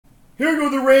Here we go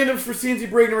with the randoms for C&C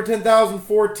break number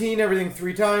 10,014. Everything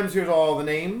 3 times. Here's all the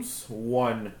names.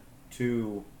 1,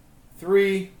 2,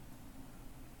 3.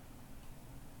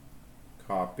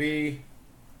 Copy.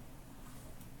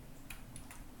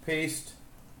 Paste.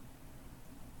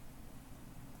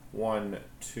 1,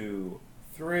 2,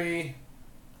 3.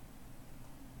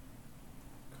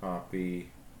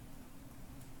 Copy.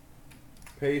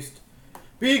 Paste.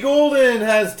 B. Golden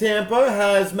has Tampa.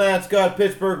 Hazmat's got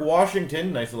Pittsburgh,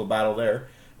 Washington. Nice little battle there.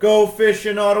 Go Fish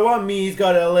in Ottawa. Me's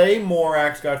got LA.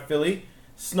 Morak's got Philly.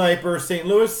 Sniper St.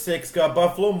 Louis. 6 got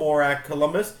Buffalo. Morak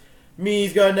Columbus.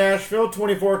 Me's got Nashville.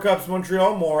 24 Cups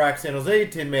Montreal. Morak San Jose.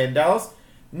 Tin Man Dallas.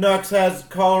 Nux has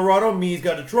Colorado. Me's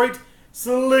got Detroit.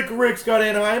 Slick Rick's got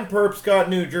Anaheim. Perp's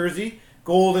got New Jersey.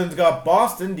 Golden's got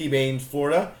Boston. D-Bane's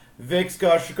Florida. Vic's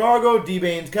got Chicago.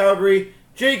 D-Bane's Calgary.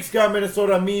 Jake's got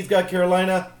Minnesota. Me's got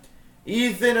Carolina.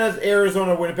 Ethan has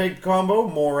Arizona Winnipeg combo.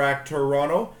 Morak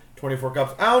Toronto. 24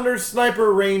 Cups Islanders.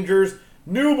 Sniper Rangers.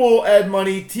 Newble Ed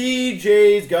Money.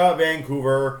 TJ's got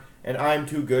Vancouver. And I'm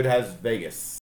Too Good has Vegas.